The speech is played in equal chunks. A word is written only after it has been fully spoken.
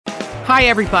Hi,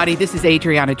 everybody. This is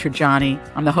Adriana Trajani.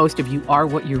 I'm the host of You Are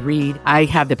What You Read. I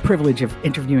have the privilege of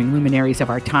interviewing luminaries of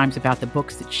our times about the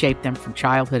books that shaped them from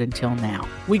childhood until now.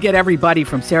 We get everybody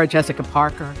from Sarah Jessica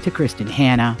Parker to Kristen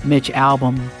Hanna, Mitch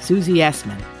Albom, Susie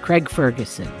Essman, Craig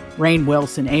Ferguson, Rainn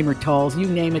Wilson, Amor Tolls, you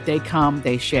name it, they come,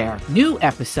 they share. New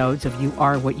episodes of You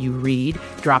Are What You Read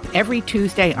drop every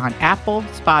Tuesday on Apple,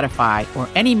 Spotify, or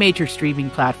any major streaming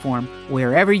platform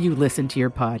wherever you listen to your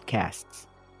podcasts.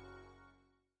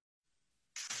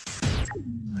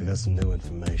 I got some new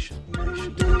information.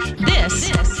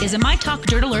 This is a My Talk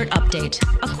Dirt Alert update.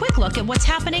 A quick look at what's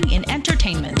happening in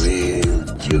entertainment. Real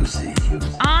juicy.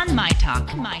 On My Talk.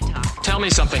 Tell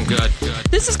me something good.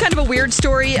 This is kind of a weird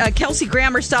story. Kelsey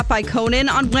Grammar stopped by Conan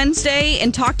on Wednesday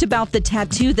and talked about the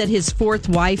tattoo that his fourth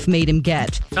wife made him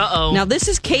get. Uh-oh. Now, this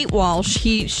is Kate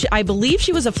Walsh. I believe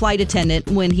she was a flight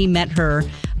attendant when he met her.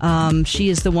 She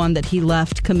is the one that he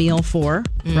left Camille for,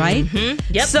 right?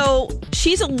 Mm-hmm. Yep. So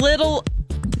she's a little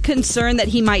concerned that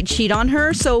he might cheat on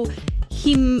her. So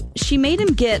she made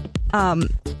him get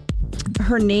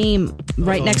her name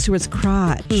right next to his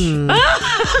crotch.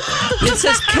 It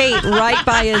says Kate right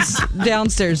by his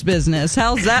downstairs business.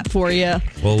 How's that for you?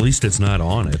 Well, at least it's not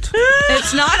on it.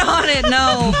 It's not on it,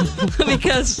 no.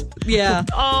 Because, yeah.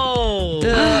 Oh.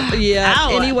 Yeah.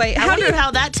 Ow. Anyway, I wonder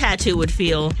how that tattoo would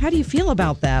feel. how do you feel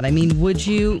about that? I mean, would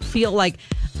you feel like...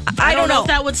 I don't know if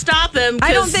that would stop him.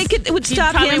 I don't think it would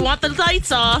stop him. He'd probably him. want the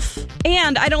lights off.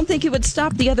 And I don't think it would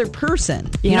stop the other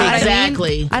person. You know what I mean?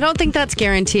 Exactly. I don't think that's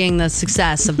guaranteeing the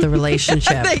success of the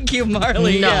relationship. Thank you,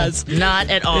 Marley. No, Yes.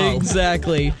 not at all.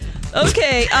 Exactly.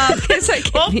 Okay. This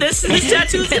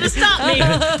tattoo's going to stop me.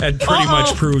 That pretty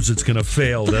much proves it's going to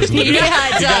fail, doesn't it? Yeah,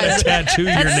 it You got does. to tattoo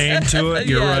your name to it.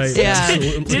 You're Yes. right. Yeah.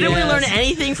 Absolutely. Didn't we learn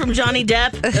anything from Johnny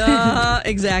Depp?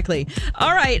 Exactly.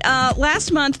 All right.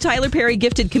 Last month, Tyler Perry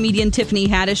gifted comedian Tiffany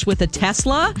Haddish with a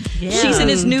Tesla. Yeah. She's in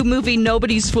his new movie,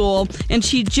 Nobody's Fool, and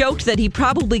she joked that he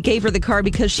probably gave her the car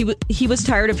because he was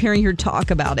tired of hearing her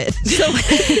talk about it. So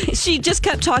she just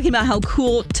kept talking about how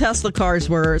cool Tesla cars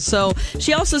were. So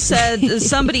she also said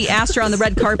somebody asked her on the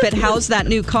red carpet, how's that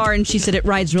new car? And she said, it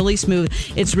rides really smooth.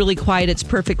 It's really quiet. It's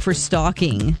perfect for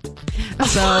stalking.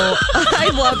 So I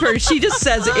love her. She just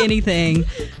says anything.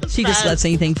 She just lets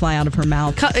anything fly out of her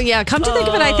mouth. Come to think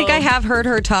of it, I think I have heard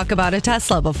her talk about a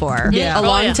Tesla before. Yeah. A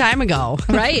long time ago.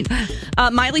 Right.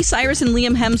 Miley, Cyrus, and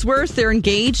Liam Hemsworth, they're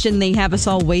engaged, and they have us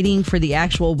all waiting for the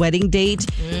actual wedding date.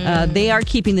 They are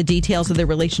keeping the details of their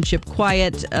relationship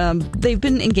quiet. They've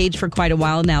been engaged for quite a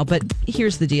while now, but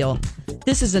here's the deal.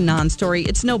 This is a non-story.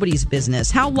 It's nobody's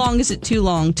business. How long is it too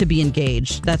long to be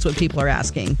engaged? That's what people are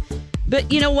asking. But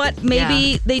you know what?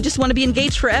 Maybe they just want to be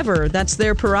engaged forever. That's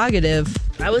their prerogative.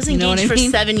 I was engaged for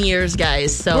 7 years,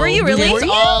 guys. So Were you really? It's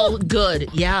all good.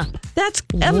 Yeah. That's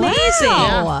amazing.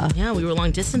 Yeah, we were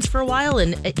long distance for a while.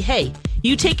 And hey,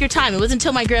 you take your time. It wasn't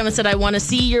until my grandma said, I want to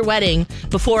see your wedding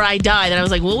before I die, that I was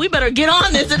like, well, we better get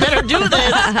on this and better do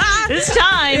this. It's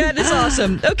time. Yeah, it is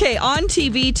awesome. Okay, on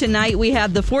TV tonight, we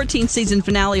have the 14th season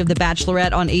finale of The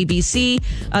Bachelorette on ABC.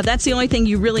 That's the only thing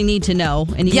you really need to know.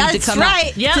 And you need to come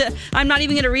out. Yeah. I'm not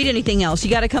even going to read anything else. You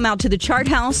got to come out to the Chart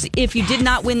House. If you did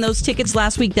not win those tickets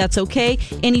last week, that's okay.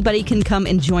 Anybody can come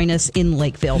and join us in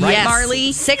Lakeville. Right, Yes.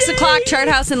 Marley? 6 o'clock, Chart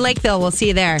House in Lakeville. We'll see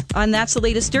you there. And that's the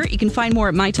latest dirt. You can find more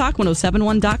at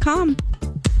mytalk1071.com.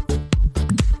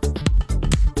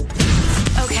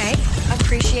 Okay,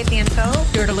 appreciate the info.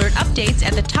 Dirt Alert updates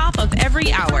at the top of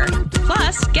every hour.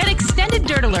 Plus, get extended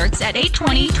Dirt Alerts at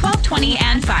 8:20, 12:20,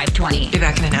 and 5:20. Be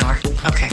back in an hour. Okay.